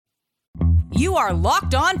You are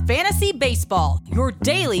Locked On Fantasy Baseball, your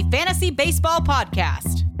daily fantasy baseball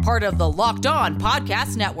podcast. Part of the Locked On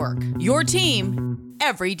Podcast Network, your team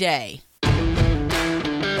every day.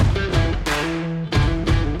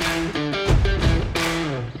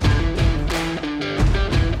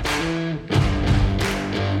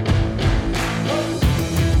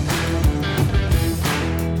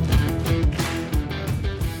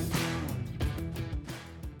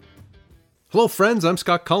 Hello friends, I'm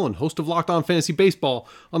Scott Cullen, host of Locked On Fantasy Baseball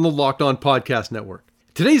on the Locked On Podcast Network.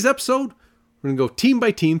 Today's episode, we're going to go team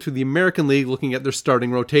by team through the American League looking at their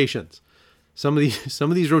starting rotations. Some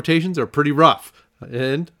of these rotations are pretty rough.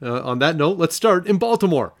 And on that note, let's start in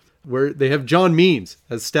Baltimore, where they have John Means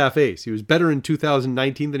as staff ace. He was better in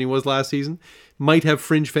 2019 than he was last season. Might have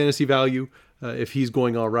fringe fantasy value if he's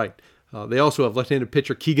going all right. They also have left-handed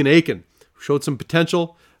pitcher Keegan Aiken, who showed some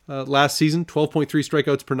potential last season, 12.3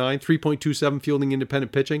 strikeouts per nine, 3.27 fielding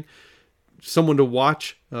independent pitching. Someone to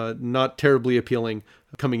watch, not terribly appealing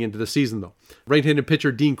coming into the season though. Right-handed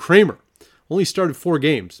pitcher Dean Kramer only started 4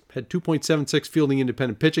 games, had 2.76 fielding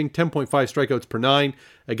independent pitching, 10.5 strikeouts per nine.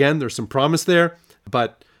 Again, there's some promise there,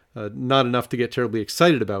 but not enough to get terribly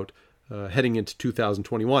excited about heading into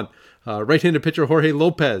 2021. Right-handed pitcher Jorge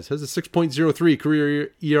Lopez has a 6.03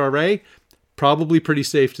 career ERA, probably pretty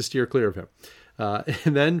safe to steer clear of him.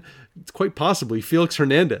 And then it's quite possibly Felix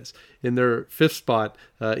Hernandez in their 5th spot.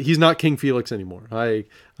 He's not King Felix anymore. I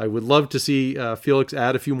would love to see Felix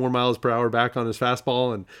add a few more miles per hour back on his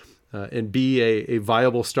fastball and be a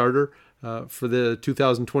viable starter for the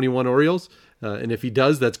 2021 Orioles. And if he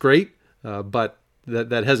does, that's great. But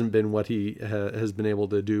that hasn't been what he has been able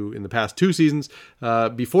to do in the past 2 seasons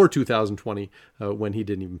before 2020 when he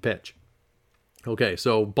didn't even pitch. Okay,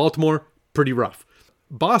 so Baltimore, pretty rough.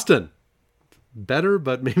 Boston, better,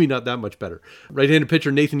 but maybe not that much better. Right-handed pitcher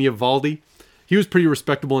Nathan Eovaldi. He was pretty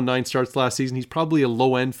respectable in 9 starts last season. He's probably a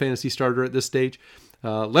low-end fantasy starter at this stage.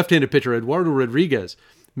 Left-handed pitcher Eduardo Rodriguez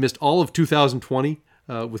missed all of 2020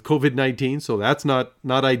 with COVID-19, so that's not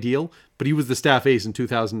ideal, but he was the staff ace in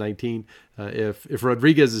 2019. If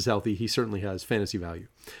Rodriguez is healthy, he certainly has fantasy value.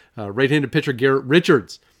 Right-handed pitcher Garrett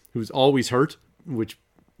Richards, who's always hurt, which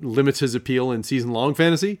limits his appeal in season-long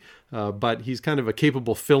fantasy, but he's kind of a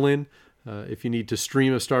capable fill-in if you need to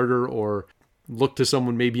stream a starter or look to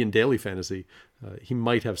someone maybe in daily fantasy. He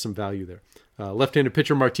might have some value there. Left-handed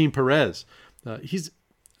pitcher Martin Perez. He's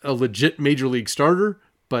a legit major league starter,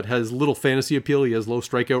 but has little fantasy appeal. He has low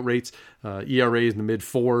strikeout rates, ERA is in the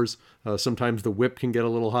mid-4s. Sometimes the whip can get a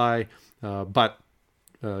little high, but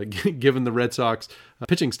given the Red Sox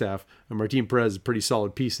pitching staff, Martin Perez is a pretty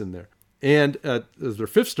solid piece in there. And as their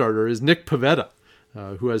 5th starter is Nick Pivetta,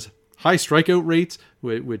 who has high strikeout rates,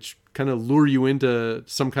 which kind of lure you into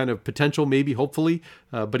some kind of potential, maybe, hopefully,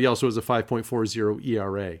 but he also has a 5.40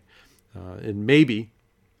 ERA. And maybe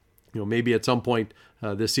at some point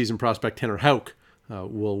this season, prospect Tanner Houck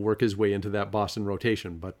will work his way into that Boston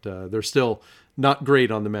rotation, but they're still not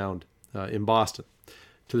great on the mound in Boston.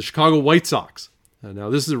 To the Chicago White Sox. Now,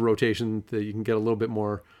 this is a rotation that you can get a little bit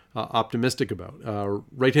more optimistic about.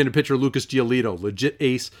 Right-handed pitcher Lucas Giolito, legit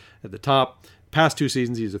ace at the top. Past 2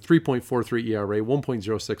 seasons, he's a 3.43 ERA,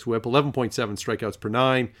 1.06 whip, 11.7 strikeouts per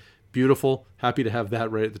 9. Beautiful. Happy to have that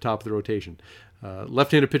right at the top of the rotation.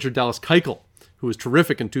 Left-handed pitcher Dallas Keuchel, who was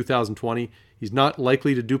terrific in 2020. He's not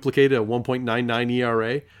likely to duplicate a 1.99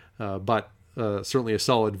 ERA, but certainly a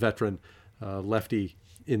solid veteran lefty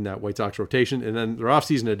in that White Sox rotation. And then their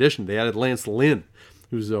offseason addition, they added Lance Lynn,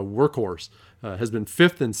 who's a workhorse, has been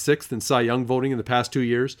 5th and 6th in Cy Young voting in the past 2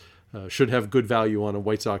 years. Should have good value on a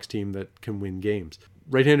White Sox team that can win games.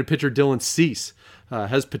 Right-handed pitcher Dylan Cease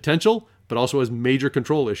has potential, but also has major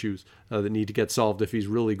control issues that need to get solved if he's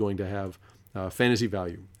really going to have fantasy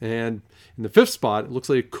value. And in the 5th spot, it looks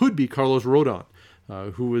like it could be Carlos Rodon,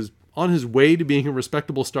 who was on his way to being a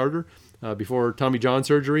respectable starter before Tommy John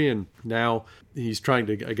surgery, and now he's trying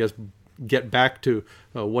to, I guess, get back to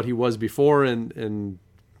what he was before, and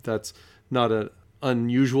that's not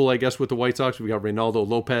unusual, I guess, with the White Sox. We got Reynaldo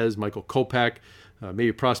Lopez, Michael Kopech,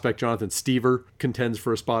 maybe prospect Jonathan Stever contends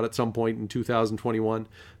for a spot at some point in 2021.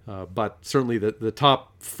 But certainly the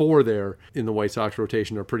top 4 there in the White Sox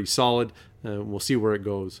rotation are pretty solid. We'll see where it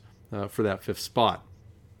goes for that 5th spot.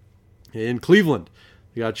 In Cleveland,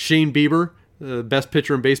 we got Shane Bieber, the best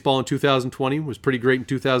pitcher in baseball in 2020, was pretty great in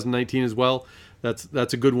 2019 as well.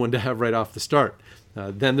 That's a good one to have right off the start.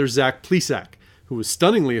 Then there's Zach Plesac, who was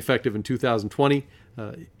stunningly effective in 2020.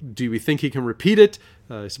 Do we think he can repeat it?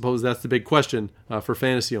 I suppose that's the big question for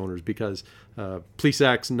fantasy owners, because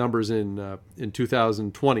Plesac's numbers in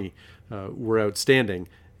 2020 were outstanding,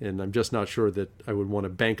 and I'm just not sure that I would want to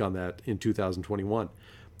bank on that in 2021.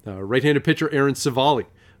 Right-handed pitcher Aaron Civale,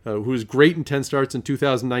 who was great in 10 starts in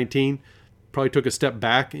 2019, probably took a step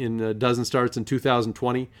back in a dozen starts in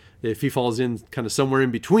 2020. If he falls in kind of somewhere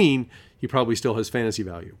in between, he probably still has fantasy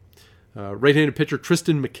value. Right-handed pitcher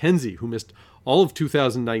Tristan McKenzie, who missed all of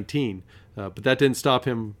 2019, but that didn't stop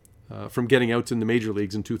him from getting outs in the major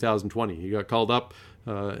leagues in 2020. He got called up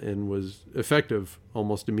and was effective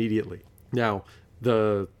almost immediately. Now,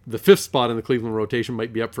 the fifth spot in the Cleveland rotation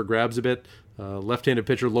might be up for grabs a bit. Left-handed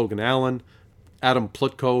pitcher Logan Allen. Adam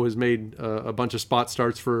Plutko has made a bunch of spot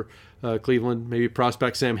starts for Cleveland. Maybe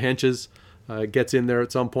prospect Sam Hentges gets in there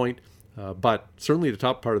at some point. But certainly the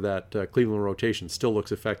top part of that Cleveland rotation still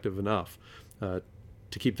looks effective enough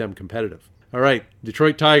to keep them competitive. All right,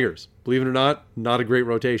 Detroit Tigers. Believe it or not a great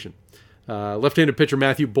rotation. Left-handed pitcher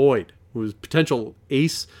Matthew Boyd, who was potential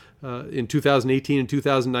ace in 2018 and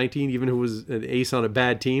 2019, even who was an ace on a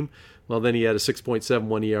bad team. Well, then he had a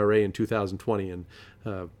 6.71 ERA in 2020, and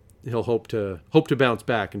he'll hope to bounce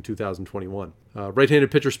back in 2021.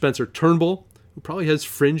 Right-handed pitcher Spencer Turnbull, who probably has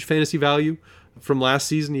fringe fantasy value from last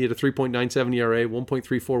season. He had a 3.97 ERA,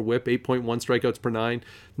 1.34 WHIP, 8.1 strikeouts per nine.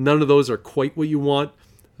 None of those are quite what you want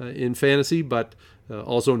in fantasy, but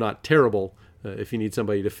also not terrible if you need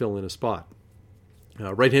somebody to fill in a spot.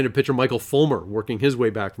 Right-handed pitcher Michael Fulmer, working his way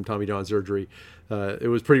back from Tommy John surgery. It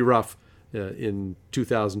was pretty rough in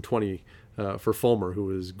 2020 for Fulmer, who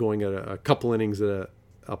was going at a couple innings at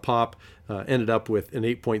a pop, ended up with an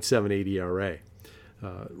 8.78 ERA.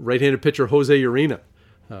 Right-handed pitcher Jose Urena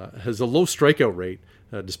has a low strikeout rate,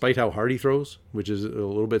 despite how hard he throws, which is a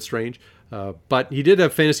little bit strange. But he did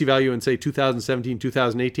have fantasy value in, say, 2017,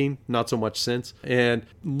 2018, not so much since. And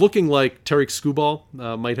looking like Tarek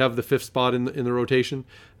Skubal might have the fifth spot in the rotation.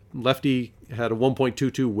 Lefty had a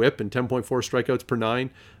 1.22 WHIP and 10.4 strikeouts per nine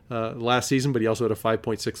last season, but he also had a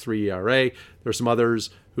 5.63 ERA. There's some others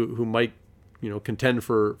who might contend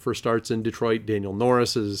for starts in Detroit. Daniel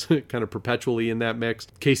Norris is kind of perpetually in that mix.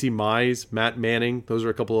 Casey Mize, Matt Manning, those are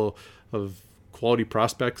a couple of quality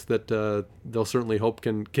prospects that they'll certainly hope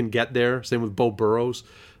can get there. Same with Bo Burrows.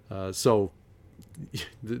 So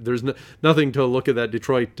there's nothing to look at that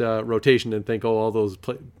Detroit rotation and think, all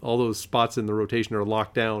those spots in the rotation are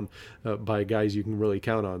locked down by guys you can really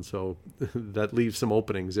count on. So that leaves some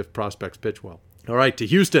openings if prospects pitch well. All right, to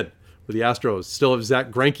Houston with the Astros. Still have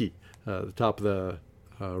Zach Greinke, the top of the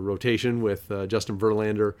rotation with Justin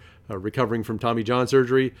Verlander recovering from Tommy John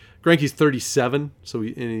surgery. Greinke's 37, so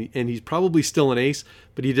he's probably still an ace,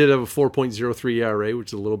 but he did have a 4.03 ERA, which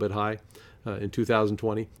is a little bit high in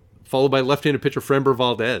 2020. Followed by left-handed pitcher Framber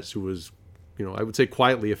Valdez, who was, I would say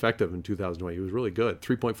quietly effective in 2020. He was really good.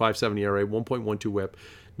 3.57 ERA, 1.12 WHIP,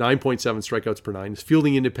 9.7 strikeouts per nine. His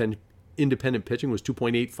fielding independent pitching was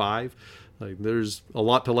 2.85. There's a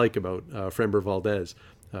lot to like about Framber Valdez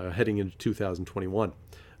heading into 2021.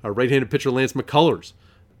 Right-handed pitcher Lance McCullers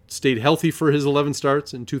stayed healthy for his 11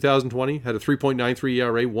 starts in 2020, had a 3.93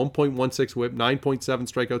 ERA, 1.16 WHIP, 9.7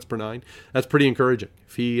 strikeouts per nine. That's pretty encouraging.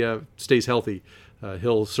 If he stays healthy,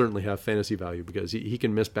 he'll certainly have fantasy value because he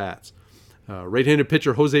can miss bats. Right-handed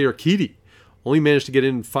pitcher Jose Urquidy only managed to get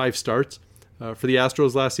in 5 starts for the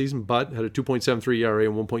Astros last season, but had a 2.73 ERA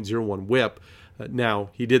and 1.01 WHIP. Now,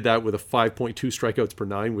 he did that with a 5.2 strikeouts per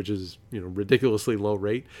nine, which is ridiculously low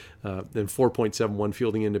rate, and 4.71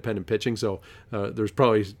 fielding independent pitching. So there's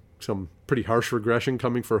probably some pretty harsh regression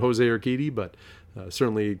coming for Jose Urquidy, but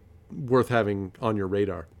certainly worth having on your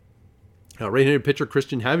radar. Right-handed pitcher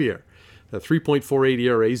Christian Javier, a 3.48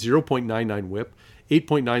 ERA, 0.99 WHIP,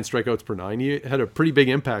 8.9 strikeouts per nine. He had a pretty big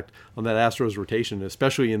impact on that Astros rotation,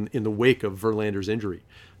 especially in the wake of Verlander's injury,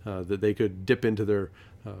 that they could dip into their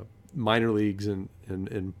minor leagues and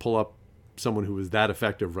pull up someone who was that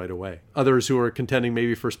effective right away. Others who are contending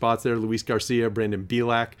maybe for spots there, Luis Garcia, Brandon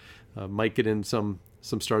Bielak, might get in some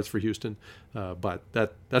starts for Houston, but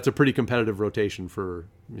that's a pretty competitive rotation for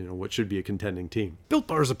what should be a contending team. Built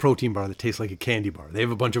Bar is a protein bar that tastes like a candy bar. They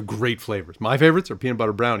have a bunch of great flavors. My favorites are peanut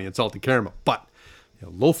butter brownie and salted caramel, but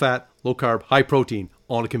low fat, low carb, high protein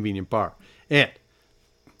on a convenient bar. And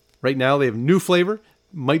right now they have a new flavor,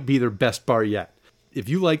 might be their best bar yet. If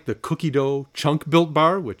you like the cookie dough chunk Built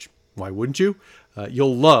Bar, which why wouldn't you?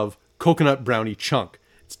 You'll love Coconut Brownie Chunk.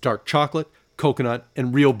 It's dark chocolate, coconut,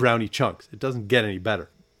 and real brownie chunks. It doesn't get any better.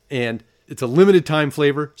 And it's a limited time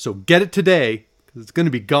flavor, so get it today because it's going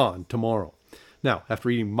to be gone tomorrow. Now, after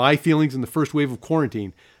eating my feelings in the first wave of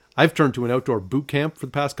quarantine, I've turned to an outdoor boot camp for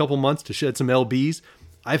the past couple months to shed some lbs.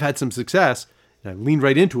 I've had some success, and I've leaned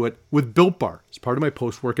right into it with Built Bar as part of my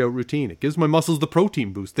post-workout routine. It gives my muscles the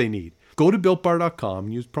protein boost they need. Go to BuiltBar.com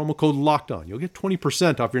and use promo code LOCKEDON. You'll get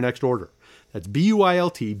 20% off your next order. That's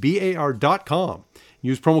BUILTBAR.com.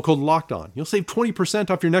 Use promo code LOCKEDON. You'll save 20%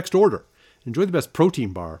 off your next order. Enjoy the best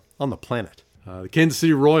protein bar on the planet. The Kansas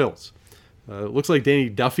City Royals. It looks like Danny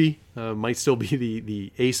Duffy might still be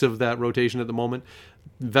the ace of that rotation at the moment.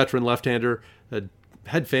 Veteran left-hander.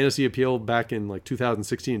 Had fantasy appeal back in like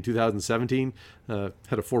 2016 and 2017. Had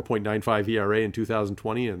a 4.95 ERA in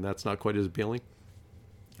 2020, and that's not quite as appealing.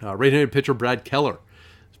 Right-handed pitcher Brad Keller.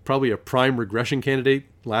 Probably a prime regression candidate.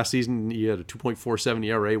 Last season, he had a 2.47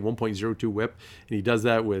 ERA, 1.02 whip, and he does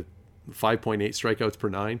that with 5.8 strikeouts per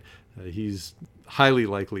nine. He's highly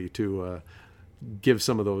likely to give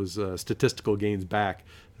some of those statistical gains back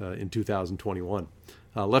in 2021.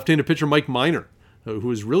 Left-handed pitcher Mike Minor, who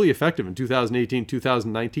was really effective in 2018,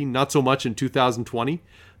 2019, not so much in 2020,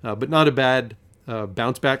 but not a bad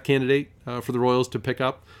bounce-back candidate for the Royals to pick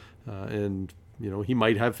up. And he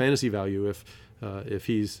might have fantasy value if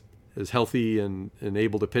he's as healthy and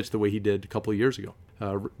able to pitch the way he did a couple of years ago.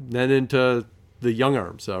 Then into the young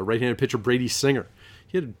arms, right-handed pitcher Brady Singer.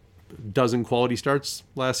 He had a dozen quality starts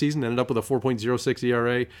last season, ended up with a 4.06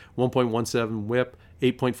 ERA, 1.17 whip,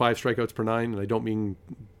 8.5 strikeouts per nine. And I don't mean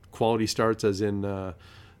quality starts as in the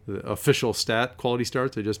official stat quality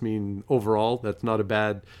starts. I just mean overall. That's not a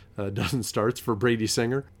bad dozen starts for Brady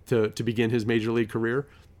Singer to begin his major league career.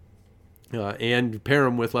 And pair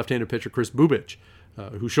him with left-handed pitcher Kris Bubic,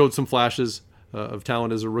 who showed some flashes of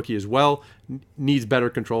talent as a rookie as well. Needs better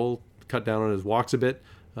control, cut down on his walks a bit,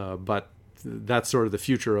 but that's sort of the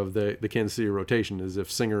future of the Kansas City rotation, is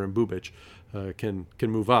if Singer and Bubic can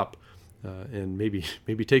move up and maybe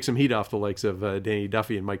take some heat off the likes of Danny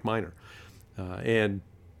Duffy and Mike Minor. And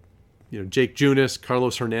Jake Junis,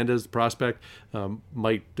 Carlos Hernandez, the prospect,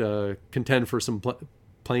 might contend for some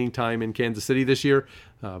playing time in Kansas City this year,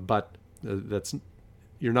 but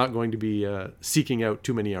you're not going to be seeking out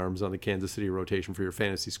too many arms on the Kansas City rotation for your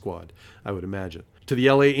fantasy squad, I would imagine. To the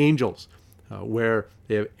LA Angels, where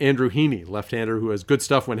they have Andrew Heaney, left-hander who has good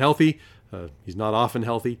stuff when healthy. He's not often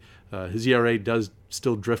healthy. His ERA does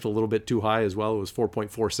still drift a little bit too high as well. It was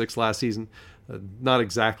 4.46 last season. Not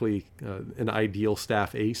exactly an ideal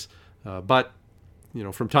staff ace, but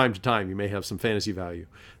from time to time, you may have some fantasy value.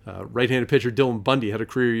 Right-handed pitcher Dylan Bundy had a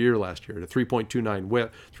career year last year at a 3.29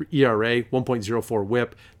 whip, ERA, 1.04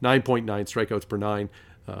 whip, 9.9 strikeouts per nine.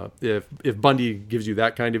 If Bundy gives you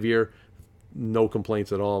that kind of year, no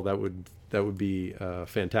complaints at all. That would be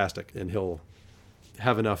fantastic, and he'll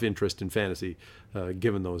have enough interest in fantasy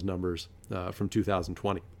given those numbers from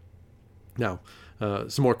 2020. Now,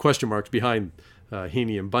 some more question marks behind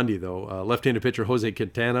Heaney and Bundy, though. Left-handed pitcher Jose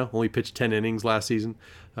Quintana only pitched 10 innings last season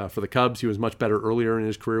for the Cubs. He was much better earlier in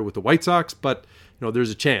his career with the White Sox, but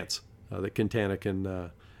there's a chance that Quintana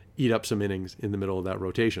can eat up some innings in the middle of that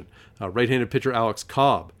rotation. Right-handed pitcher Alex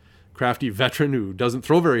Cobb, crafty veteran who doesn't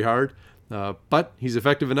throw very hard, but he's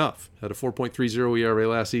effective enough. Had a 4.30 ERA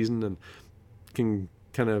last season and can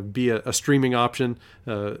kind of be a streaming option,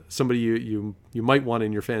 somebody you might want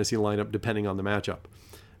in your fantasy lineup depending on the matchup.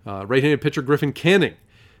 Right-handed pitcher Griffin Canning.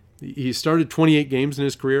 He started 28 games in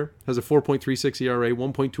his career, has a 4.36 ERA,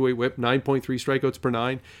 1.28 whip, 9.3 strikeouts per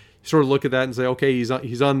nine. You sort of look at that and say, okay,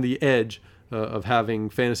 he's on the edge of having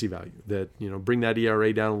fantasy value. That bring that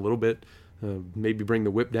ERA down a little bit, maybe bring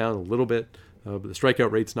the whip down a little bit, but the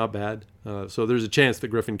strikeout rate's not bad. So there's a chance that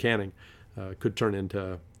Griffin Canning could turn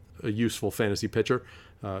into a useful fantasy pitcher.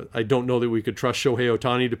 I don't know that we could trust Shohei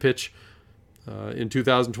Ohtani to pitch in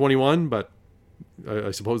 2021, but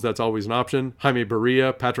I suppose that's always an option. Jaime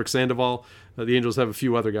Barria, Patrick Sandoval. The Angels have a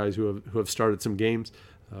few other guys who have started some games,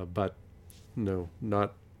 but no,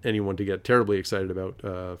 not anyone to get terribly excited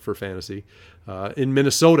about for fantasy. In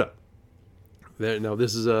Minnesota, now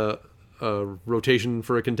this is a rotation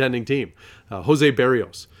for a contending team. Jose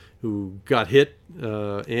Berrios, who got hit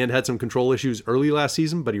and had some control issues early last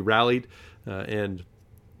season, but he rallied and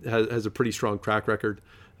has a pretty strong track record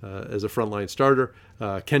as a frontline starter.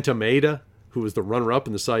 Kenta Maeda, who was the runner-up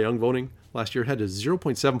in the Cy Young voting last year, had a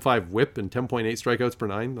 0.75 whip and 10.8 strikeouts per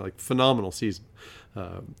nine. Phenomenal season.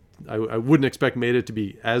 I wouldn't expect Maeda to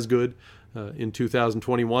be as good in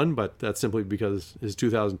 2021, but that's simply because his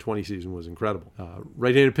 2020 season was incredible.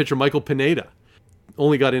 Right-handed pitcher Michael Pineda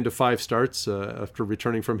only got into 5 starts after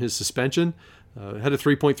returning from his suspension. Had a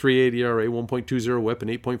 3.38 ERA, 1.20 whip,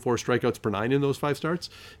 and 8.4 strikeouts per nine in those 5 starts.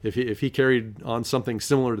 If he carried on something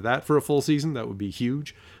similar to that for a full season, that would be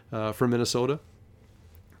huge for Minnesota.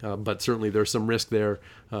 But certainly there's some risk there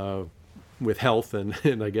with health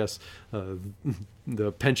and I guess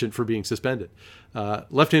the penchant for being suspended.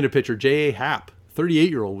 Left-handed pitcher J.A. Happ,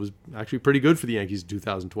 38-year-old, was actually pretty good for the Yankees in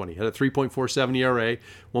 2020. Had a 3.47 ERA,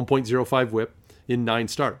 1.05 whip in 9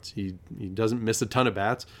 starts. He doesn't miss a ton of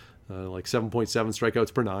bats, like 7.7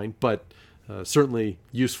 strikeouts per nine, but certainly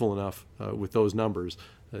useful enough with those numbers.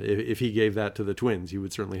 If he gave that to the Twins, he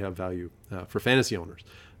would certainly have value for fantasy owners.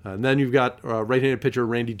 And then you've got right-handed pitcher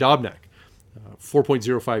Randy Dobnak,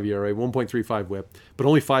 4.05 ERA, 1.35 WHIP, but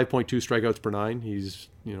only 5.2 strikeouts per nine. He's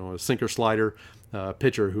a sinker slider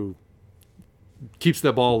pitcher who keeps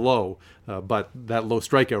the ball low, but that low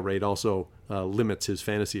strikeout rate also limits his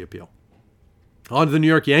fantasy appeal. On to the New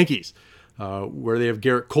York Yankees, where they have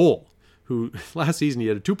Garrett Cole, who last season he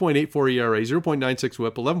had a 2.84 ERA, 0.96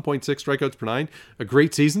 WHIP, 11.6 strikeouts per nine. A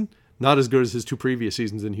great season, not as good as his two previous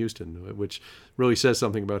seasons in Houston, which really says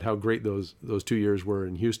something about how great those 2 years were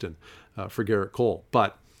in Houston for Garrett Cole.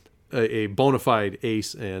 But a bona fide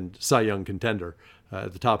ace and Cy Young contender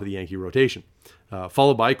at the top of the Yankee rotation.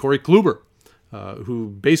 Followed by Corey Kluber, who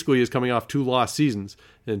basically is coming off 2 lost seasons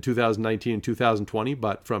in 2019 and 2020,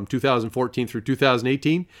 but from 2014 through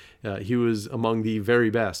 2018, he was among the very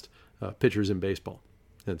best pitchers in baseball.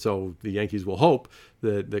 And so the Yankees will hope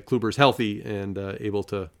that Kluber's healthy and able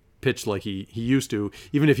to pitch like he used to,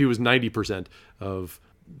 even if he was 90% of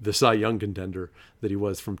the Cy Young contender that he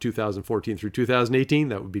was from 2014 through 2018,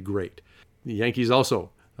 that would be great. The Yankees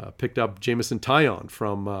also picked up Jameson Taillon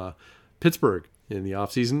from Pittsburgh in the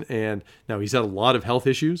offseason, and now he's had a lot of health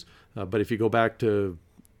issues, but if you go back to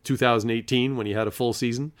 2018 when he had a full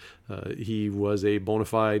season, he was a bona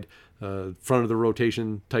fide front of the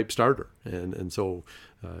rotation type starter, and so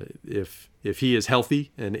if he is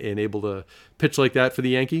healthy and able to pitch like that for the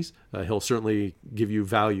Yankees, he'll certainly give you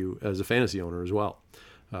value as a fantasy owner as well.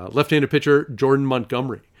 Left-handed pitcher Jordan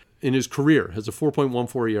Montgomery, in his career, has a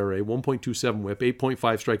 4.14 ERA, 1.27 WHIP, 8.5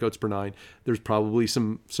 strikeouts per nine. There's probably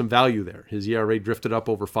some value there. His ERA drifted up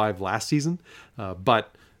over 5 last season,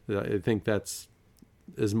 but I think that's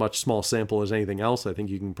as much small sample as anything else. I think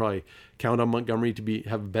you can probably count on Montgomery to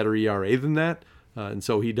have a better ERA than that, and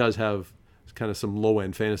so he does have kind of some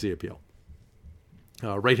low-end fantasy appeal.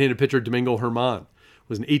 Right-handed pitcher Domingo Germán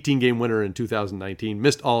was an 18-game winner in 2019,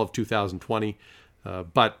 missed all of 2020,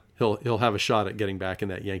 but he'll have a shot at getting back in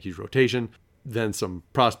that Yankees rotation. Then some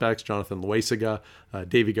prospects, Jonathan Loaisiga,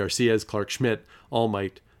 Davy Garcias, Clark Schmidt, all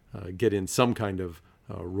might get in some kind of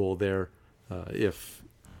role there if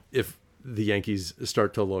the Yankees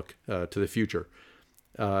start to look to the future.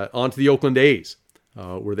 On to the Oakland A's,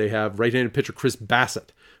 where they have right-handed pitcher Chris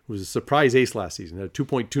Bassett, who was a surprise ace last season, had a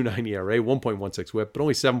 2.29 ERA, 1.16 WHIP, but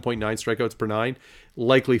only 7.9 strikeouts per nine,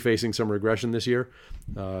 likely facing some regression this year.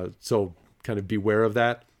 So kind of beware of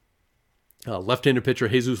that. Left-handed pitcher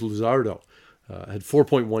Jesus Luzardo had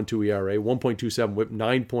 4.12 ERA, 1.27 WHIP,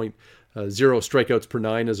 9.0 strikeouts per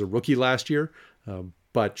nine as a rookie last year,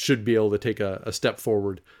 but should be able to take a step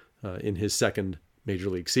forward in his second major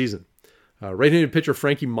league season. Right-handed pitcher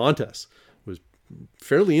Frankie Montas was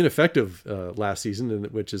fairly ineffective last season,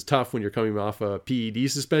 which is tough when you're coming off a PED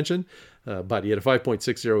suspension, but he had a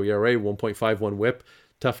 5.60 ERA, 1.51 WHIP.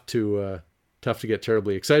 Tough to get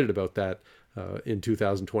terribly excited about that in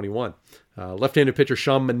 2021. Left-handed pitcher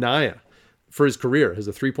Sean Manaea, for his career, has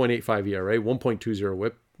a 3.85 ERA, 1.20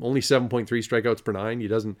 WHIP, only 7.3 strikeouts per nine. He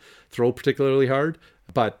doesn't throw particularly hard,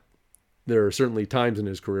 but there are certainly times in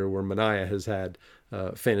his career where Manaea has had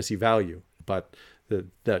fantasy value, but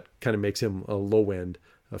that kind of makes him a low-end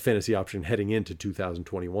fantasy option heading into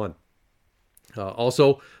 2021.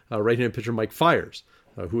 Also, right-handed pitcher Mike Fiers,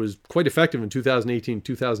 who was quite effective in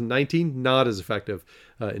 2018-2019, not as effective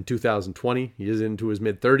in 2020. He is into his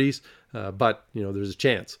mid-30s, but there's a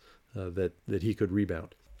chance that he could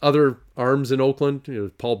rebound. Other arms in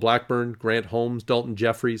Oakland, Paul Blackburn, Grant Holmes, Dalton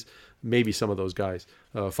Jeffries, maybe some of those guys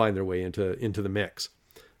find their way into the mix.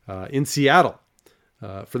 In Seattle,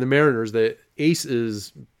 for the Mariners, the ace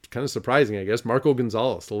is kind of surprising, I guess. Marco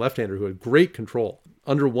Gonzalez, the left-hander who had great control,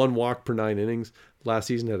 under 1 walk per 9 innings. Last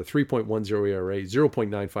season had a 3.10 ERA,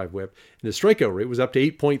 0.95 WHIP, and his strikeout rate was up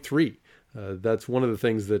to 8.3. That's one of the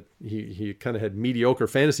things that he kind of had mediocre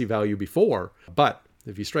fantasy value before, but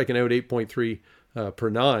if he's striking out 8.3 per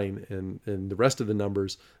 9 and the rest of the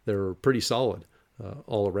numbers, they're pretty solid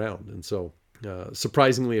all around. And so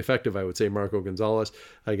surprisingly effective, I would say, Marco Gonzalez.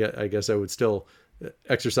 I guess I would still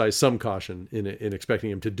exercise some caution in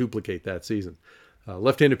expecting him to duplicate that season.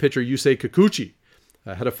 Left-handed pitcher Yusei Kikuchi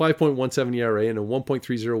had a 5.17 ERA and a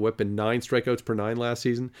 1.30 WHIP and 9 strikeouts per 9 last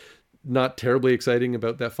season. Not terribly exciting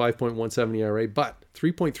about that 5.17 ERA, but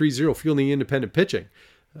 3.30 fielding independent pitching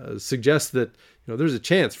suggests that there's a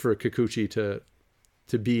chance for Kikuchi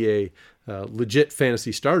to be a legit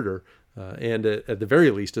fantasy starter and at the very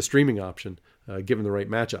least a streaming option given the right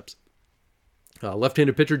matchups.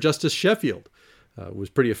 Left-handed pitcher Justice Sheffield was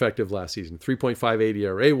pretty effective last season. 3.58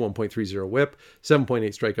 ERA, 1.30 WHIP, 7.8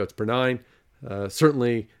 strikeouts per 9.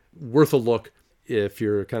 Certainly worth a look if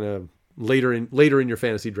you're kind of later in your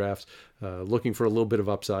fantasy drafts, looking for a little bit of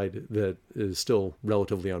upside that is still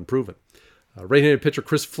relatively unproven. Right-handed pitcher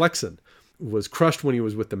Chris Flexen was crushed when he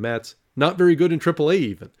was with the Mets. Not very good in AAA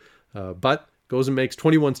even, but goes and makes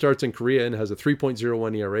 21 starts in Korea and has a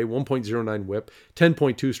 3.01 ERA, 1.09 WHIP,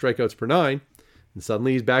 10.2 strikeouts per nine. And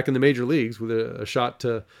suddenly he's back in the major leagues with a shot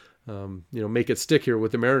to make it stick here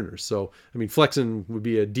with the Mariners. So, I mean, Flexen would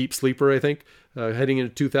be a deep sleeper, I think, heading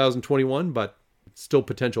into 2021, but still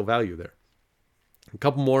potential value there. A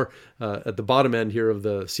couple more at the bottom end here of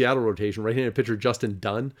the Seattle rotation. Right-handed pitcher Justin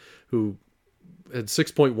Dunn, who had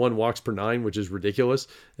 6.1 walks per nine, which is ridiculous,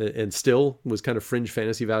 and still was kind of fringe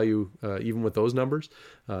fantasy value even with those numbers.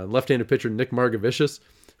 Left-handed pitcher Nick Margevicius,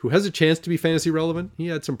 who has a chance to be fantasy relevant. He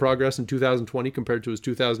had some progress in 2020 compared to his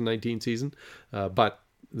 2019 season, but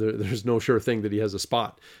there's no sure thing that he has a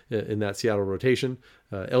spot in that Seattle rotation.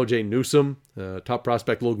 LJ Newsome, top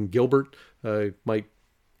prospect Logan Gilbert might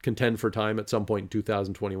contend for time at some point in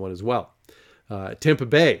 2021 as well. Tampa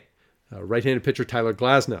Bay, right-handed pitcher Tyler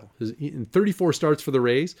Glasnow. In 34 starts for the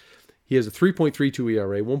Rays, he has a 3.32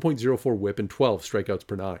 ERA, 1.04 WHIP, and 12 strikeouts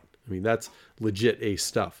per nine. I mean, that's legit ace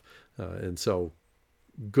stuff. And so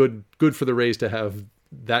good for the Rays to have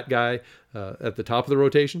that guy at the top of the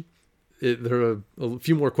rotation. There are a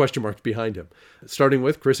few more question marks behind him, starting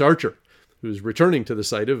with Chris Archer, who's returning to the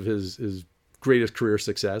site of his greatest career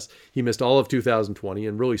success. He missed all of 2020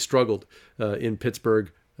 and really struggled in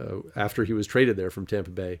Pittsburgh after he was traded there from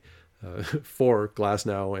Tampa Bay for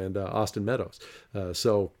Glasnow and Austin Meadows.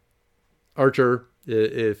 So Archer,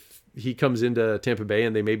 if he comes into Tampa Bay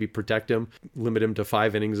and they maybe protect him, limit him to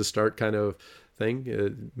 5 innings a start kind of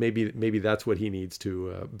thing, maybe that's what he needs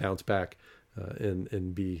to bounce back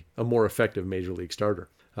and be a more effective major league starter.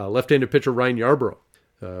 Left-handed pitcher Ryan Yarbrough,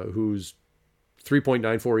 who's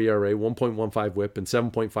 3.94 ERA, 1.15 WHIP, and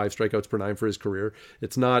 7.5 strikeouts per nine for his career.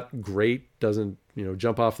 It's not great, doesn't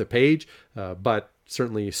jump off the page, but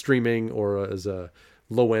certainly streaming or as a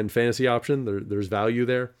low-end fantasy option, there's value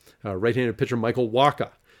there. Right-handed pitcher Michael Wacha,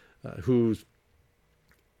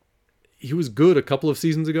 he was good a couple of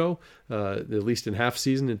seasons ago, at least in half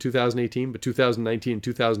season in 2018, but 2019 and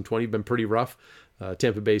 2020 have been pretty rough.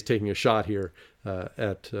 Tampa Bay's taking a shot here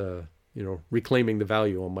at reclaiming the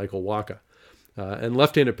value on Michael Wacha. And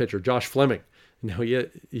left-handed pitcher Josh Fleming. Now he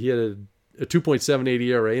had a 2.78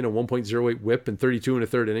 ERA and a 1.08 WHIP in 32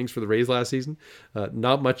 1/3 innings for the Rays last season.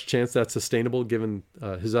 Not much chance that's sustainable given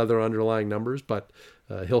his other underlying numbers, but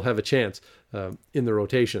he'll have a chance in the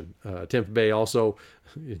rotation. Tampa Bay also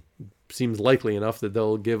seems likely enough that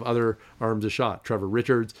they'll give other arms a shot. Trevor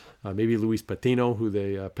Richards, maybe Luis Patino, who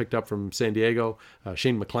they picked up from San Diego.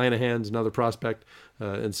 Shane McClanahan's another prospect.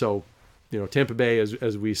 And so, Tampa Bay,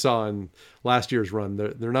 as we saw in last year's run,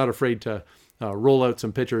 they're not afraid to roll out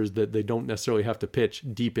some pitchers that they don't necessarily have to pitch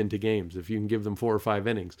deep into games. If you can give them 4 or 5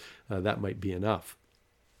 innings, that might be enough.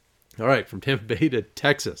 All right, from Tampa Bay to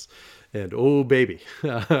Texas. And oh, baby.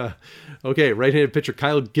 Okay, right-handed pitcher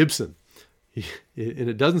Kyle Gibson. In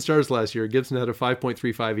a dozen starts last year, Gibson had a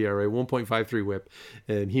 5.35 ERA, 1.53 WHIP,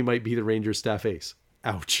 and he might be the Rangers staff ace.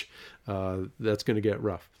 Ouch. That's going to get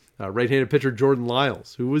rough. Right-handed pitcher Jordan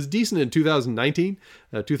Lyles, who was decent in 2019.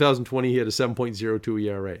 2020, he had a 7.02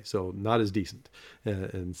 ERA, so not as decent.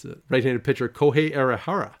 And right-handed pitcher Kohei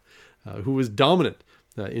Arihara, who was dominant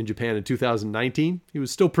in Japan in 2019. He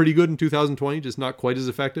was still pretty good in 2020, just not quite as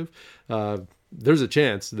effective. There's a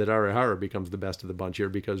chance that Arihara becomes the best of the bunch here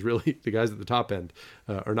because really the guys at the top end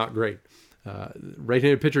are not great.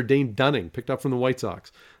 Right-handed pitcher Dane Dunning, picked up from the White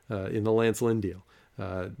Sox in the Lance Lynn deal.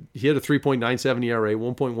 He had a 3.97 ERA,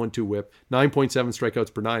 1.12 WHIP, 9.7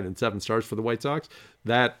 strikeouts per nine, and 7 starts for the White Sox.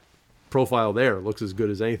 That profile there looks as good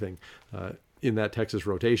as anything in that Texas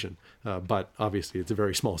rotation. But obviously it's a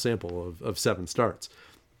very small sample of 7 starts.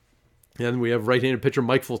 And we have right-handed pitcher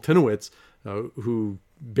Mike Foltynewicz, who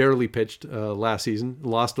barely pitched last season,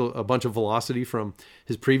 lost a bunch of velocity from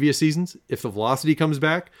his previous seasons. If the velocity comes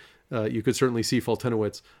back, you could certainly see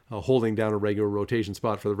Foltynewicz holding down a regular rotation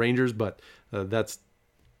spot for the Rangers, but that's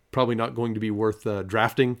probably not going to be worth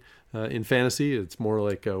drafting in fantasy. It's more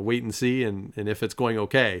like wait and see, and if it's going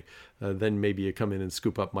okay, then maybe you come in and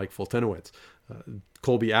scoop up Mike Foltynewicz.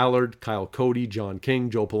 Colby Allard, Kyle Cody, John King,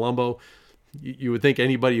 Joe Palumbo. You would think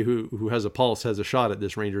anybody who has a pulse has a shot at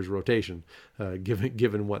this Rangers rotation,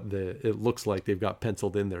 given what it looks like they've got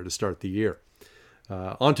penciled in there to start the year.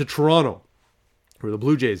 On to Toronto, where the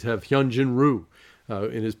Blue Jays have Hyunjin Ryu.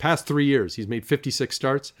 In his past 3 years, he's made 56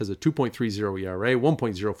 starts, has a 2.30 ERA,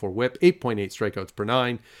 1.04 WHIP, 8.8 strikeouts per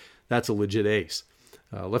nine. That's a legit ace.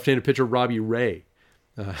 Left-handed pitcher Robbie Ray.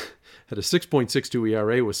 had a 6.62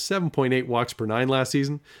 ERA with 7.8 walks per 9 last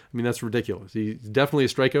season. I mean, that's ridiculous. He's definitely a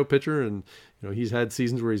strikeout pitcher, and he's had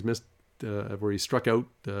seasons where he's missed, where he struck out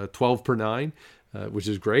 12 per 9, which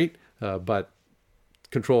is great. But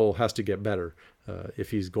control has to get better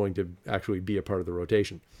if he's going to actually be a part of the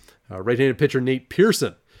rotation. Right-handed pitcher Nate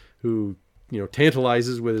Pearson, who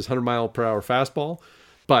tantalizes with his 100-mile-per-hour fastball,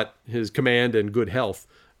 but his command and good health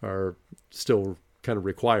are still kind of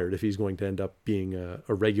required if he's going to end up being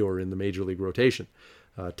a regular in the major league rotation.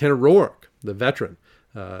 Tanner Roark, the veteran,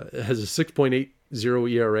 has a 6.80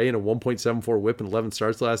 ERA and a 1.74 whip in 11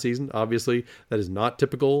 starts last season. Obviously, that is not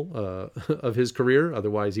typical of his career.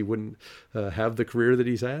 Otherwise, he wouldn't have the career that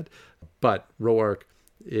he's had. But Roark,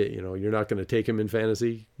 you're not going to take him in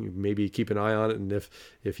fantasy. Maybe keep an eye on it, and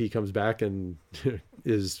if he comes back and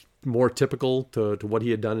is more typical to what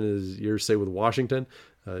he had done in his years, say with Washington,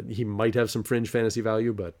 he might have some fringe fantasy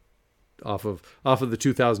value. But off of the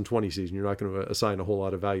 2020 season, you're not going to assign a whole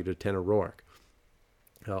lot of value to Tanner Roark.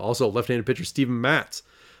 Also, left-handed pitcher Steven Matz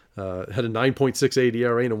had a 9.68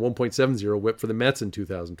 ERA and a 1.70 whip for the Mets in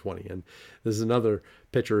 2020. And this is another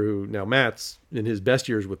pitcher who, now Matz, in his best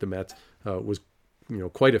years with the Mets, was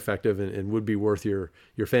quite effective and would be worth your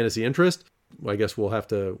fantasy interest. I guess we'll have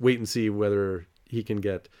to wait and see whether he can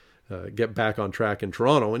get back on track in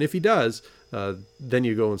Toronto. And if he does, then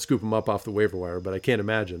you go and scoop him up off the waiver wire. But I can't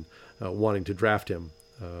imagine wanting to draft him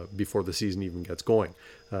before the season even gets going.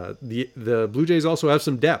 The Blue Jays also have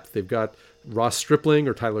some depth. They've got Ross Stripling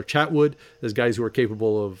or Tyler Chatwood as guys who are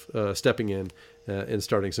capable of stepping in and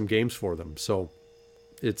starting some games for them. So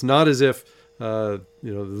it's not as if the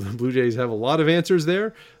Blue Jays have a lot of answers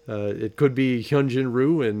there. It could be Hyunjin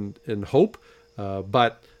Ryu and Hope,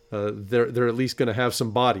 but they're at least going to have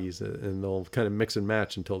some bodies, and they'll kind of mix and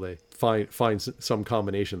match until they find some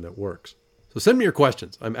combination that works. So send me your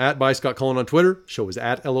questions. I'm at @ByScottCullen on Twitter. Show is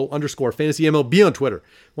at @LO_FantasyMLB on Twitter.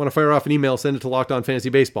 Want to fire off an email, send it to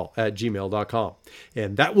LockedOnFantasyBaseball@gmail.com.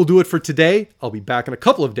 And that will do it for today. I'll be back in a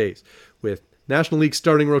couple of days with National League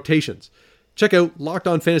starting rotations. Check out Locked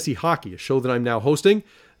On Fantasy Hockey, a show that I'm now hosting.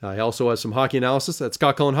 I also have some hockey analysis at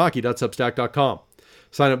ScottCullenHockey.substack.com.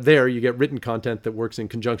 Sign up there. You get written content that works in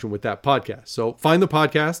conjunction with that podcast. So find the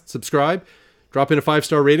podcast, subscribe, drop in a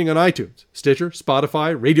 5-star rating on iTunes, Stitcher,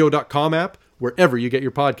 Spotify, Radio.com app, wherever you get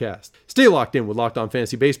your podcast. Stay locked in with Locked On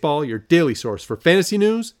Fantasy Baseball, your daily source for fantasy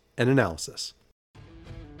news and analysis.